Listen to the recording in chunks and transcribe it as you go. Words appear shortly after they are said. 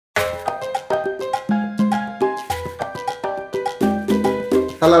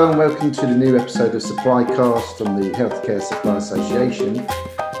Hello and welcome to the new episode of Supplycast from the Healthcare Supply Association.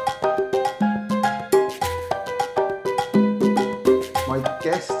 My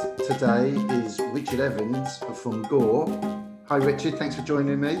guest today is Richard Evans from Gore. Hi Richard, thanks for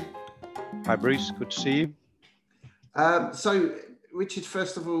joining me. Hi Bruce, good to see you. So Richard,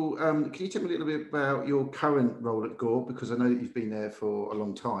 first of all, can you tell me a little bit about your current role at Gore? Because I know that you've been there for a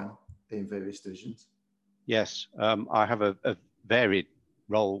long time in various divisions. Yes, I have a varied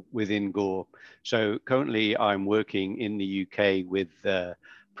role within Gore. So currently I'm working in the UK with the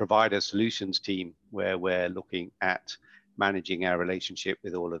provider solutions team, where we're looking at managing our relationship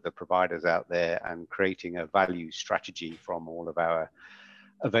with all of the providers out there and creating a value strategy from all of our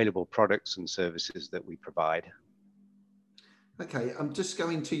available products and services that we provide. Okay, I'm just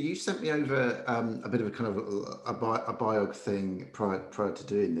going to, you sent me over a bit of a kind of a biog thing prior to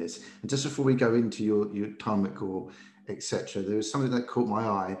doing this. And just before we go into your time at Gore, etc., there was something that caught my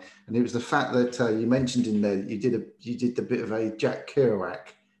eye, and it was the fact that you mentioned in there you did the bit of a Jack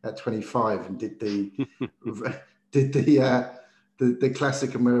Kerouac at 25 and did the the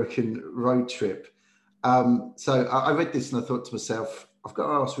classic American road trip. So I read this and I thought to myself, I've got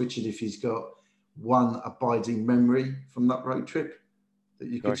to ask Richard if he's got one abiding memory from that road trip that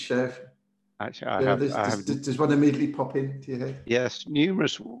you could share. Actually, I have. Does one immediately pop into your head? Yes,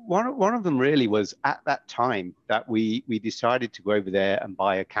 numerous. One of them really was at that time that we decided to go over there and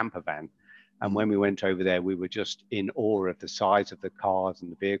buy a camper van. And when we went over there, we were just in awe of the size of the cars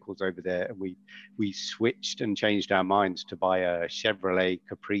and the vehicles over there. And we switched and changed our minds to buy a Chevrolet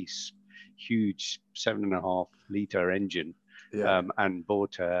Caprice, huge 7.5 liter engine. Yeah. And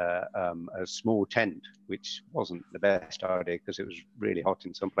bought a small tent, which wasn't the best idea because it was really hot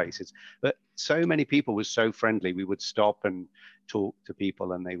in some places. But so many people were so friendly. We would stop and talk to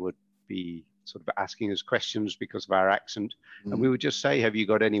people and they would be sort of asking us questions because of our accent. And we would just say, have you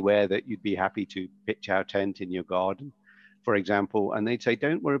got anywhere that you'd be happy to pitch our tent in your garden, for example? And they'd say,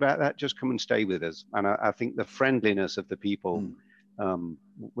 don't worry about that, just come and stay with us. And I think the friendliness of the people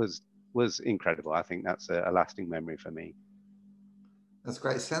was incredible. I think that's a lasting memory for me. That's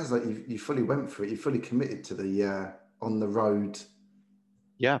great. It sounds like you fully went for it. You fully committed to the on the road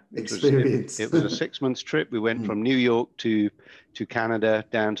experience. It was a 6 months trip. We went from New York to Canada,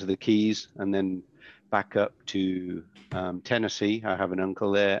 down to the Keys, and then back up to Tennessee. I have an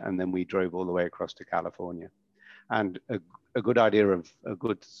uncle there, and then we drove all the way across to California. And a good idea of a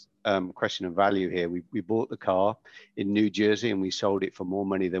good question of value here. We bought the car in New Jersey and we sold it for more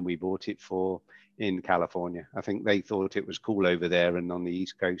money than we bought it for in California. I think they thought it was cool over there, and on the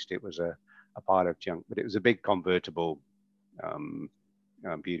East Coast it was a pile of junk, but it was a big convertible,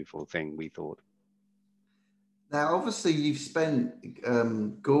 beautiful thing, we thought. Now, obviously, you've spent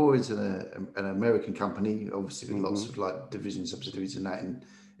Gore is an American company, obviously with lots of like divisions, subsidiaries, and that in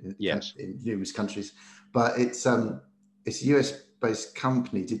numerous countries. But it's a US based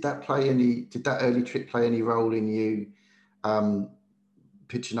company. Did that early trip play any role in you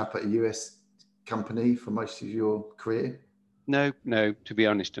pitching up at a US company for most of your career? No, to be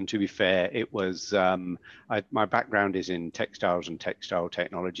honest and to be fair, it was my background is in textiles and textile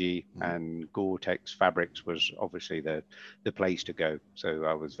technology, and Gore-Tex Fabrics was obviously the place to go. So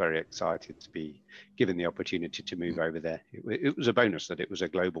I was very excited to be given the opportunity to move over there. It was a bonus that it was a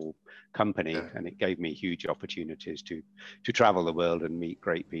global company, and it gave me huge opportunities to travel the world and meet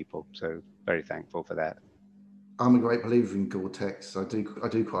great people. So very thankful for that. I'm a great believer in Gore-Tex. I do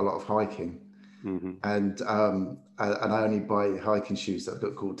quite a lot of hiking. And I only buy hiking shoes that have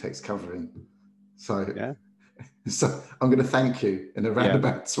got Gore-Tex covering. So I'm going to thank you in a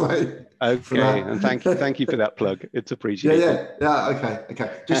roundabout way. Okay, and thank you for that plug. It's appreciated. Yeah.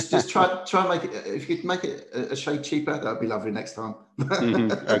 Okay. Just try and make it. If you could make it a shade cheaper, that'd be lovely next time.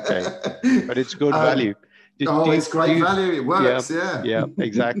 Okay, but it's good value. It's great value. It works. Yeah,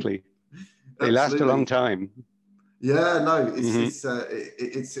 exactly. They last a long time. Yeah, no,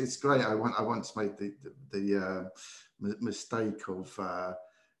 it's great. I once made the mistake of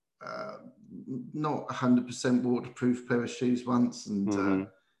not 100% waterproof pair of shoes once, and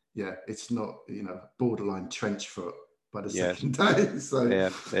it's not borderline trench foot by the second day. So yeah,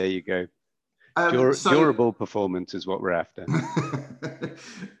 there you go. Durable performance is what we're after.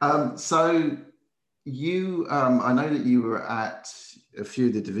 So you, I know that you were at a few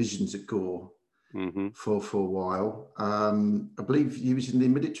of the divisions at Gore. For a while. I believe you was in the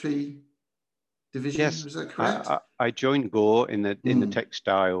military division. Yes, was that correct? I joined Gore in the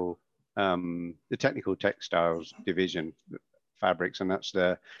textile, the technical textiles division, fabrics, and it's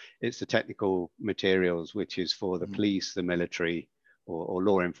the technical materials, which is for the police, the military, or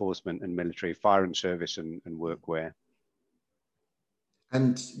law enforcement and military, fire and service and workwear.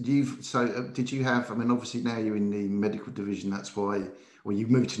 And did you have, I mean, obviously now you're in the medical division, that's why, well, you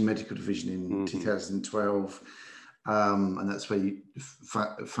moved to the medical division in 2012, and that's where you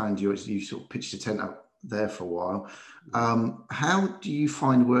found you sort of pitched a tent up there for a while. How do you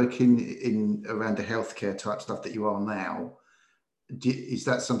find working in around the healthcare type stuff that you are now? Is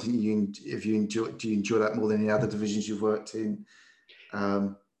that something do you enjoy that more than any other divisions you've worked in?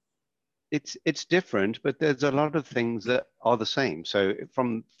 It's different, but there's a lot of things that are the same. So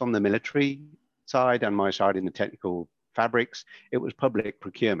from the military side and my side in the technical fabrics, it was public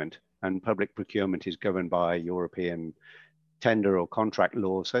procurement, and public procurement is governed by European tender or contract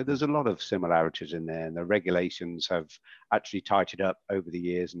law. So there's a lot of similarities in there, and the regulations have actually tightened up over the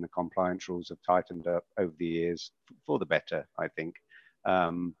years, and the compliance rules have tightened up over the years for the better, I think.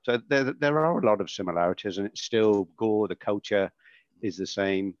 So there are a lot of similarities, and it's still Gore. The culture is the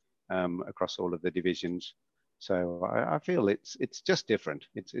same across all of the divisions. So I feel it's just different.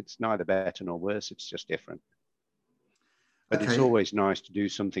 It's neither better nor worse. It's just different. But it's always nice to do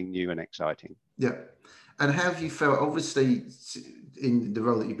something new and exciting. Yeah. And how have you felt? Obviously, in the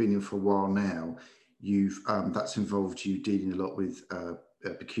role that you've been in for a while now, that's involved you dealing a lot with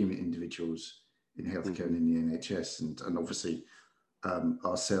procurement individuals in healthcare and in the NHS, and obviously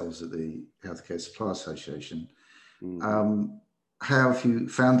ourselves at the Healthcare Supply Association. How have you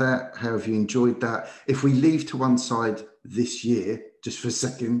found that? How have you enjoyed that? If we leave to one side this year, just for a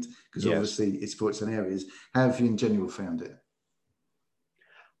second, because obviously it's sports and areas, how have you in general found it?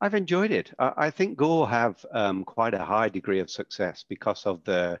 I've enjoyed it. I think Gore have quite a high degree of success because of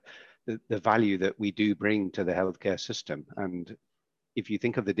the value that we do bring to the healthcare system. And if you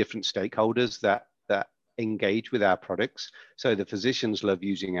think of the different stakeholders that engage with our products, so the physicians love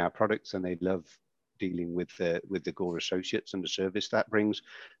using our products and they love dealing with the Gore associates and the service that brings.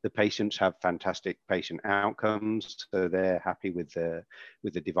 The patients have fantastic patient outcomes, so they're happy with the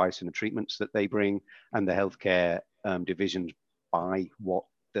device and the treatments that they bring, and the healthcare divisions buy what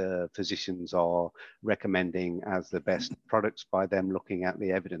the physicians are recommending as the best products by them looking at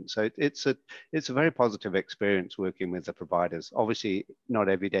the evidence. So it's a very positive experience working with the providers. Obviously, not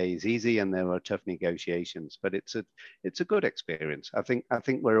every day is easy, and there are tough negotiations, but it's a good experience. I think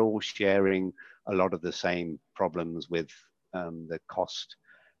we're all sharing a lot of the same problems with the cost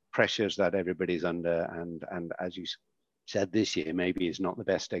pressures that everybody's under, and as you said, this year maybe is not the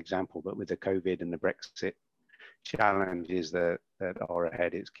best example, but with the COVID and the Brexit challenges that are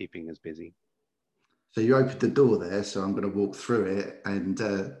ahead, it's keeping us busy. So you opened the door there, so I'm going to walk through it and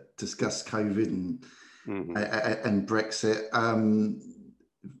discuss COVID and Brexit.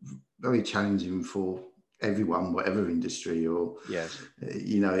 Very challenging for everyone, whatever industry, or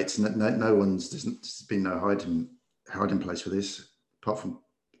it's no one's. There's been no hiding place for this, apart from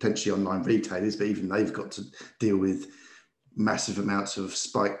potentially online retailers, but even they've got to deal with massive amounts of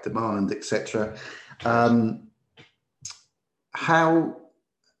spike demand, etc. How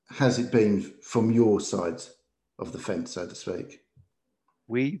has it been from your side of the fence, so to speak?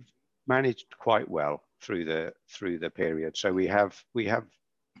 We've managed quite well through the period. So we have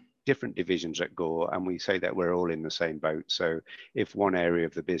different divisions at Gore, and we say that we're all in the same boat. So if one area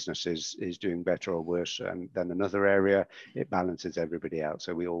of the business is doing better or worse than another area, it balances everybody out.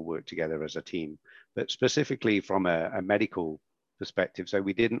 So we all work together as a team. But specifically from a medical perspective, so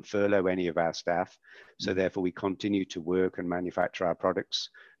we didn't furlough any of our staff, so therefore we continue to work and manufacture our products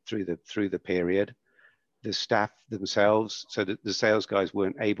through the period. The staff themselves, so that the sales guys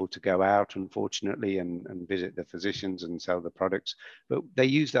weren't able to go out, unfortunately, and visit the physicians and sell the products, but they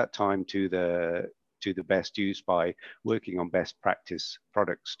use that time to the best use by working on best practice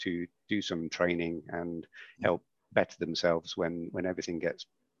products to do some training and help better themselves when everything gets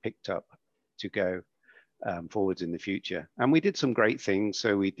picked up to go forwards in the future. And we did some great things.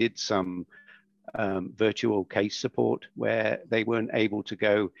 So we did some virtual case support where they weren't able to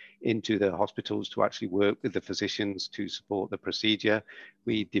go into the hospitals to actually work with the physicians to support the procedure.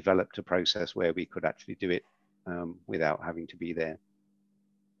 We developed a process where we could actually do it without having to be there.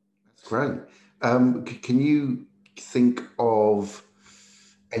 That's great. Can you think of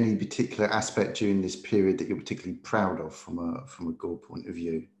any particular aspect during this period that you're particularly proud of from a Gore point of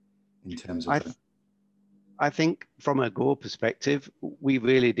view in terms of that? I think from a Gore perspective, we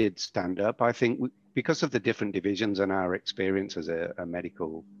really did stand up. I think because of the different divisions and our experience as a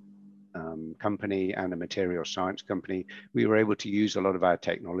medical company and a material science company, we were able to use a lot of our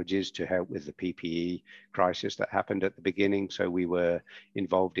technologies to help with the PPE crisis that happened at the beginning. So we were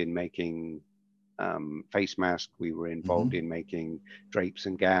involved in making face masks. We were involved in making drapes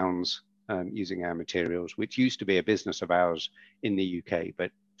and gowns using our materials, which used to be a business of ours in the UK,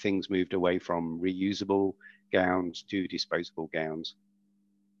 but things moved away from reusable gowns to disposable gowns.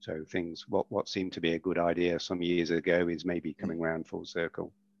 So things, what seemed to be a good idea some years ago is maybe coming round full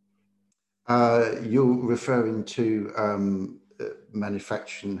circle. You're referring to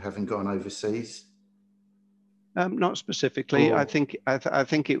manufacturing having gone overseas? Not specifically. I think I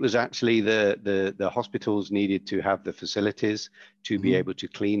think it was actually the hospitals needed to have the facilities to be able to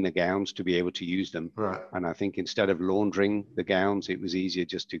clean the gowns, to be able to use them. Right. And I think instead of laundering the gowns, it was easier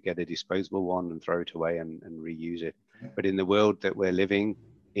just to get a disposable one and throw it away and reuse it. Okay. But in the world that we're living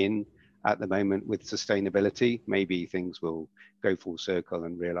in at the moment with sustainability, maybe things will go full circle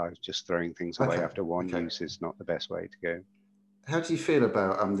and realize just throwing things away after one use is not the best way to go. How do you feel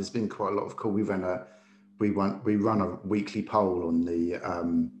about there's been quite a lot of call. We run a weekly poll on the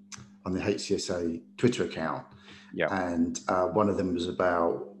HCSA Twitter account. Yeah. And one of them was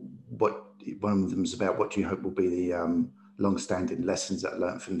about what do you hope will be the long-standing lessons that are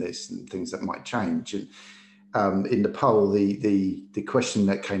learned from this and things that might change. And in the poll, the question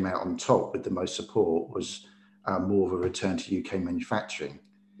that came out on top with the most support was more of a return to UK manufacturing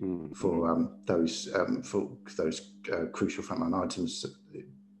for those crucial frontline items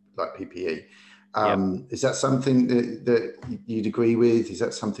like PPE. Is that something that you'd agree with? Is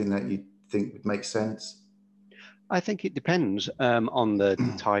that something that you think would make sense? I think it depends on the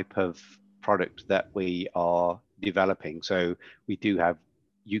type of product that we are developing. So we do have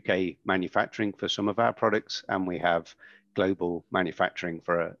UK manufacturing for some of our products, and we have global manufacturing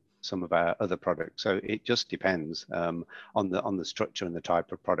for some of our other products. So it just depends on the structure and the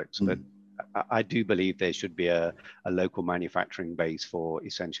type of products. But I do believe there should be a local manufacturing base for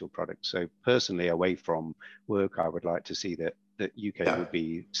essential products. So personally, away from work, I would like to see that UK would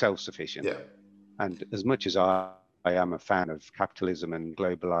be self-sufficient. Yeah. And as much as I am a fan of capitalism and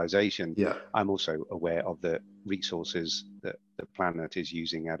globalization, I'm also aware of the resources that the planet is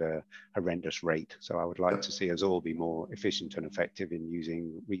using at a horrendous rate. So I would like to see us all be more efficient and effective in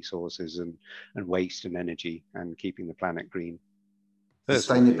using resources and waste and energy and keeping the planet green.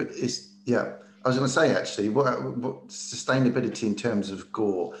 Sustainability is, I was going to say actually, what sustainability in terms of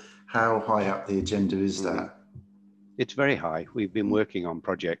Gore, how high up the agenda is that? It's very high. We've been working on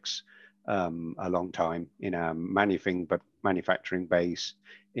projects a long time in our manufacturing base,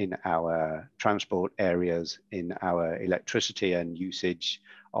 in our transport areas, in our electricity and usage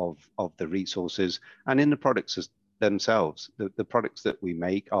of the resources, and in the products themselves. The products that we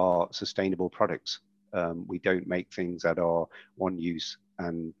make are sustainable products. We don't make things that are one use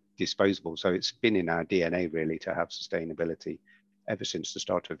and disposable. So it's been in our DNA really to have sustainability ever since the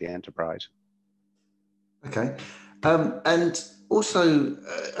start of the enterprise. Okay. And also,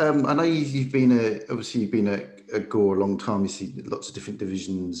 I know you've been at Gore a long time. You see lots of different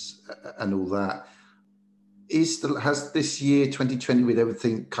divisions and all that. Has this year 2020 with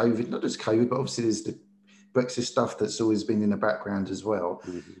everything COVID, not just COVID, but obviously there's the Brexit stuff that's always been in the background as well.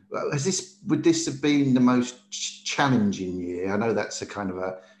 Would this have been the most challenging year? I know that's a kind of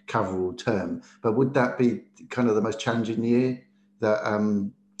a coverall term, but would that be kind of the most challenging year that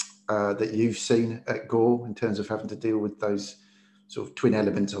that you've seen at Gore in terms of having to deal with those sort of twin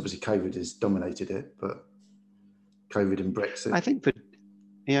elements? Obviously, COVID has dominated it, but COVID and Brexit. I think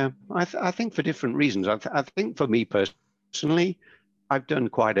I think for different reasons. I think for me personally, I've done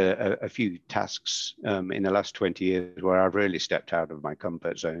quite a few tasks in the last 20 years where I've really stepped out of my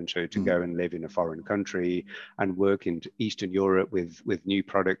comfort zone. So to go and live in a foreign country and work in Eastern Europe with new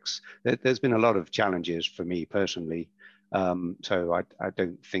products, there's been a lot of challenges for me personally. So I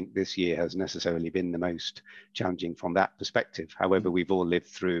don't think this year has necessarily been the most challenging from that perspective. However, we've all lived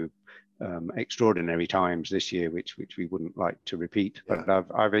through extraordinary times this year, which we wouldn't like to repeat. But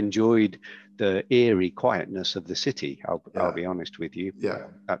I've enjoyed the eerie quietness of the city. I'll be honest with you.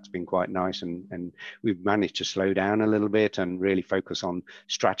 That's been quite nice, and we've managed to slow down a little bit and really focus on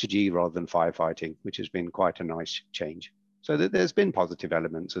strategy rather than firefighting, which has been quite a nice change. So there's been positive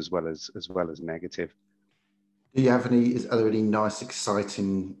elements as well as negative. Do you have are there any nice,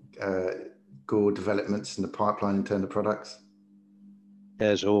 exciting Gore developments in the pipeline in terms of products?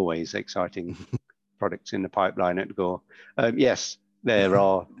 There's always exciting products in the pipeline at Gore. Yes, there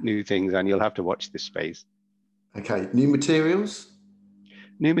are new things, and you'll have to watch this space. Okay, new materials?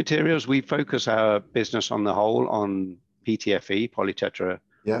 New materials, we focus our business on the whole on PTFE,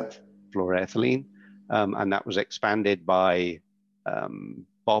 polytetrafluoroethylene, and that was expanded by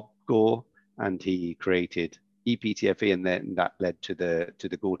Bob Gore, and he created ePTFE, and then that led to the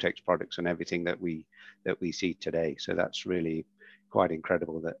Gore-Tex products and everything that we see today. So that's really quite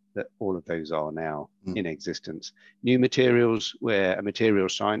incredible that all of those are now in existence. New materials, we're a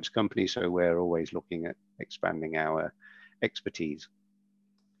materials science company, so we're always looking at expanding our expertise.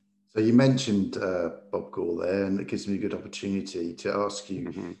 So you mentioned Bob Gore there, and it gives me a good opportunity to ask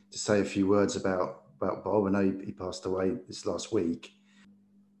you to say a few words about Bob. I know he passed away this last week.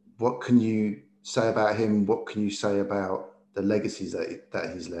 What can you say about him? What can you say about the legacies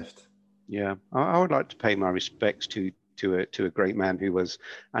that he's left? Yeah, I would like to pay my respects to a great man who was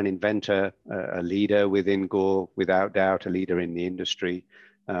an inventor, a leader within Gore, without doubt, a leader in the industry,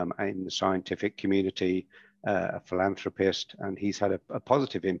 in the scientific community, a philanthropist, and he's had a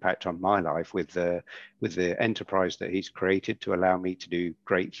positive impact on my life with the enterprise that he's created to allow me to do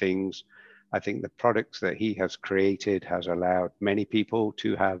great things. I think the products that he has created has allowed many people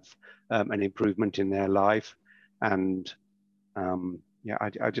to have an improvement in their life, and yeah,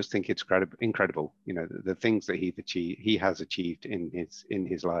 I just think it's incredible. You know, the things that he has achieved in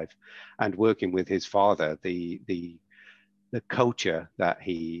his life, and working with his father, the culture that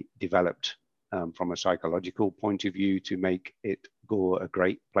he developed from a psychological point of view to make it Gore a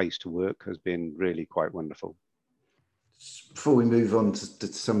great place to work has been really quite wonderful. Before we move on to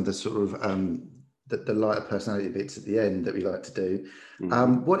some of the sort of the lighter personality bits at the end that we like to do,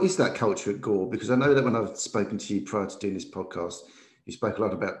 what is that culture at Gore? Because I know that when I've spoken to you prior to doing this podcast, you spoke a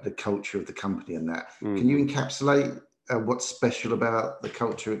lot about the culture of the company and that. Can you encapsulate what's special about the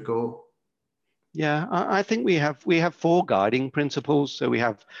culture at Gore? Yeah, I think we have four guiding principles. So we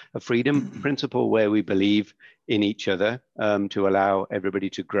have a freedom principle where we believe in each other to allow everybody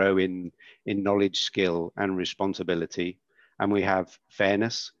to grow in knowledge, skill, and responsibility. And we have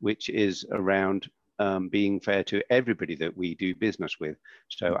fairness, which is around being fair to everybody that we do business with.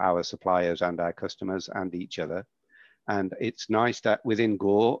 So our suppliers and our customers and each other. And it's nice that within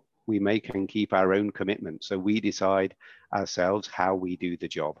Gore, we make and keep our own commitments. So we decide ourselves how we do the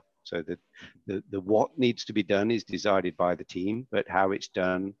job. So that the what needs to be done is decided by the team, but how it's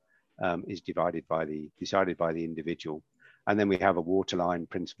done is decided by the individual. And then we have a waterline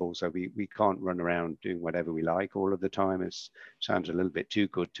principle. So we can't run around doing whatever we like all of the time. It sounds a little bit too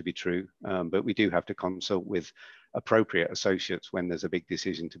good to be true. But we do have to consult with appropriate associates when there's a big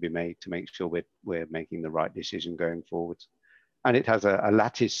decision to be made to make sure we're making the right decision going forwards. And it has a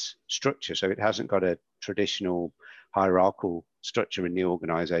lattice structure. So it hasn't got a traditional hierarchical structure in the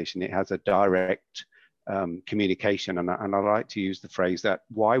organization. It has a direct communication. And I like to use the phrase that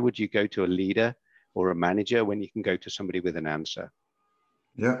why would you go to a leader or a manager when you can go to somebody with an answer?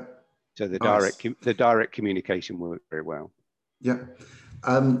 Yeah. So the direct communication worked very well. Yeah.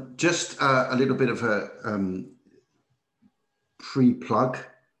 Just a little bit of a pre-plug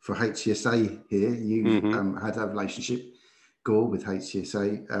for HCSA here. You've had a relationship, Gore, with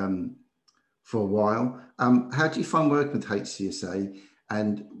HCSA for a while. How do you find working with HCSA,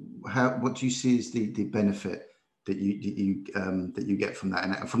 and what do you see as the benefit that you get from that?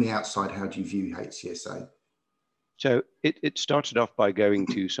 And from the outside, how do you view HCSA? So it started off by going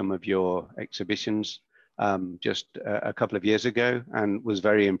to some of your exhibitions just a couple of years ago, and was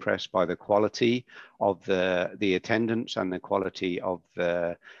very impressed by the quality of the attendance and the quality of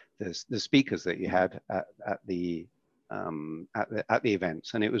the speakers that you had at the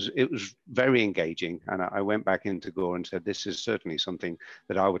events, and it was very engaging. And I went back into Gore and said, this is certainly something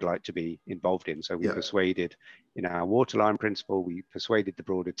that I would like to be involved in. So we persuaded, in our waterline principle, we persuaded the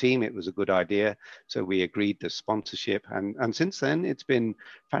broader team it was a good idea. So we agreed the sponsorship, and since then it's been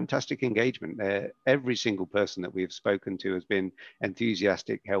fantastic engagement there. Every single person that we've spoken to has been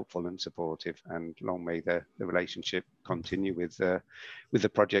enthusiastic, helpful, and supportive. And long may the relationship continue with the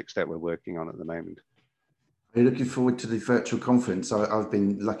projects that we're working on at the moment. Are you looking forward to the virtual conference? I've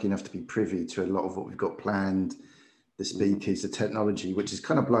been lucky enough to be privy to a lot of what we've got planned, the speakers, the technology, which is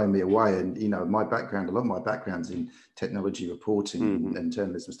kind of blowing me away. And, you know, a lot of my background's in technology reporting and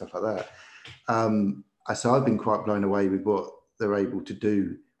journalism, stuff like that. So I've been quite blown away with what they're able to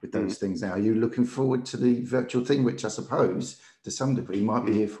do with those things now. Are you looking forward to the virtual thing, which I suppose to some degree might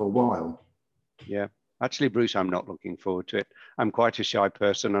be here for a while? Yeah. Actually, Bruce, I'm not looking forward to it. I'm quite a shy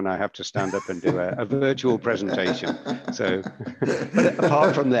person and I have to stand up and do a virtual presentation. So, but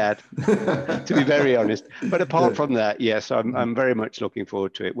apart from that, to be very honest, but apart from that, yes, I'm very much looking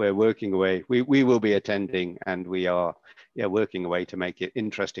forward to it. We're working away. We will be attending, and we are working away to make it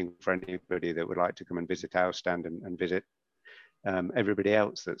interesting for anybody that would like to come and visit our stand and visit everybody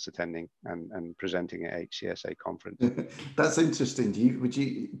else that's attending and presenting at HCSA conference. That's interesting. Would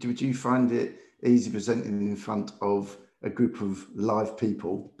you find it easy presenting in front of a group of live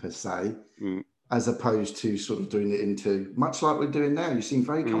people per se, as opposed to sort of doing it into, much like we're doing now? You seem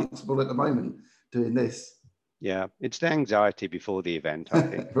very comfortable at the moment doing this. Yeah, it's the anxiety before the event, I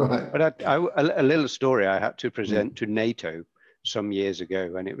think. Right. But a little story, I had to present to NATO some years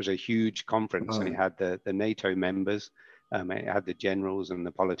ago, and it was a huge conference, and it had the NATO members, It had the generals and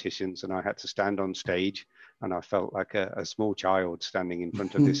the politicians, and I had to stand on stage, and I felt like a small child standing in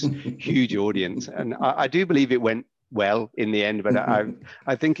front of this huge audience. And I do believe it went well in the end, but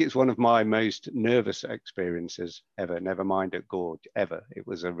I think it's one of my most nervous experiences ever, never mind at Gorge ever. It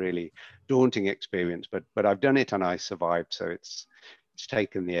was a really daunting experience, but I've done it and I survived. So it's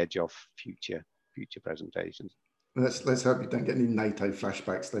taken the edge off future presentations. Let's hope you don't get any NATO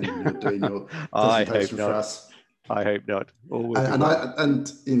flashbacks then when you're doing your I presentation hope for not. us. I hope not.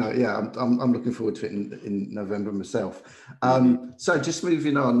 And you know, yeah, I'm looking forward to it in November myself. So just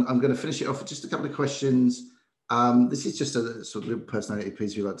moving on, I'm going to finish it off with just a couple of questions. This is just a sort of little personality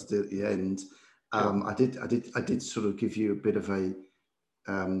piece we like to do at the end. Sure. I did sort of give you a bit of a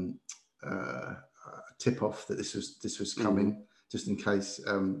tip off that this was coming, just in case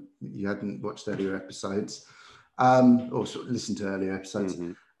you hadn't watched earlier episodes or sort of listened to earlier episodes.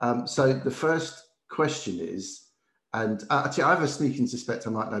 So the first question is, and actually I have a sneaking suspect I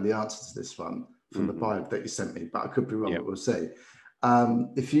might know the answer to this one from the bio that you sent me, but I could be wrong, but we'll see.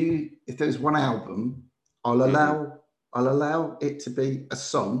 If there's one album, I'll allow it to be a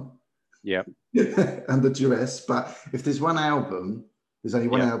song. Yeah. And the duets, but if there's one album, there's only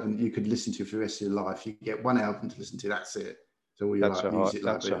one album that you could listen to for the rest of your life. You get one album to listen to, that's it. So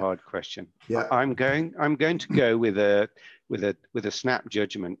that's a hard question. Yeah. I'm going to go with a snap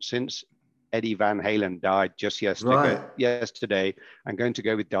judgment. Since Eddie Van Halen died just yesterday, I'm going to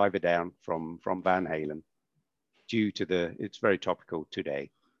go with Diver Down from Van Halen, due to it's very topical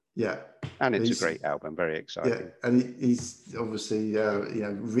today. Yeah, and it's a great album, very exciting. Yeah, and he's obviously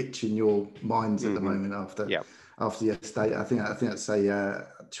rich in your minds at the moment after yesterday. I think that's a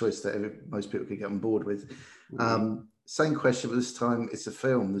choice that most people could get on board with. Same question, but this time it's a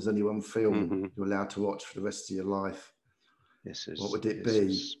film. There's only one film you're allowed to watch for the rest of your life. What would it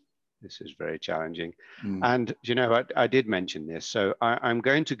be? This is very challenging. And you know, I did mention this, so I'm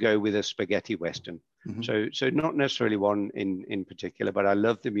going to go with a spaghetti western. So not necessarily one in particular, but I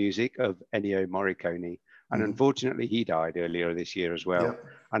love the music of Ennio Morricone, and unfortunately he died earlier this year as well.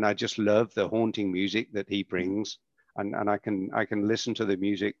 And I just love the haunting music that he brings, and I can listen to the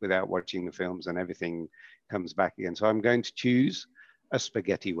music without watching the films, and everything comes back again. So I'm going to choose a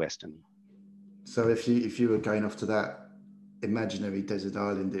spaghetti western. So if you were going off to that imaginary desert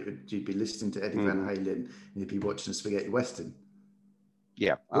island, you'd be listening to Eddie Van Halen and you'd be watching a spaghetti western.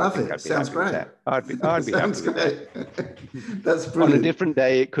 Yeah, love it. Sounds great. I'd be happy with that. That's brilliant. On a different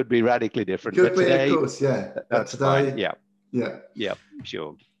day, it could be radically different. Could be, today, of course, yeah. That's today, fine. Yeah,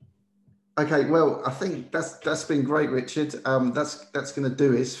 sure. Okay, well, I think that's been great, Richard. That's going to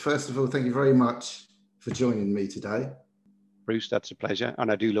do it. First of all, thank you very much for joining me today. Bruce, that's a pleasure,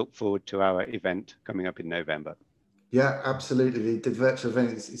 and I do look forward to our event coming up in November. Yeah, absolutely. The virtual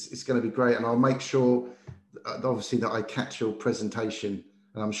event is going to be great, and I'll make sure, obviously, that I catch your presentation,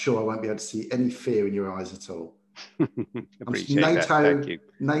 and I'm sure I won't be able to see any fear in your eyes at all. Appreciate that. Thank you.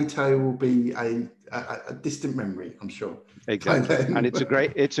 NATO will be a distant memory, I'm sure. Exactly, and it's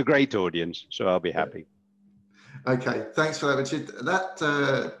a great audience, so I'll be happy. Okay, thanks for that, Richard.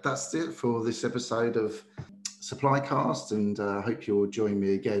 That's it for this episode of Supplycast, and I hope you'll join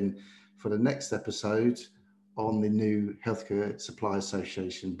me again for the next episode on the new Healthcare Supply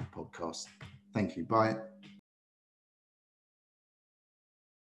Association podcast. Thank you. Bye.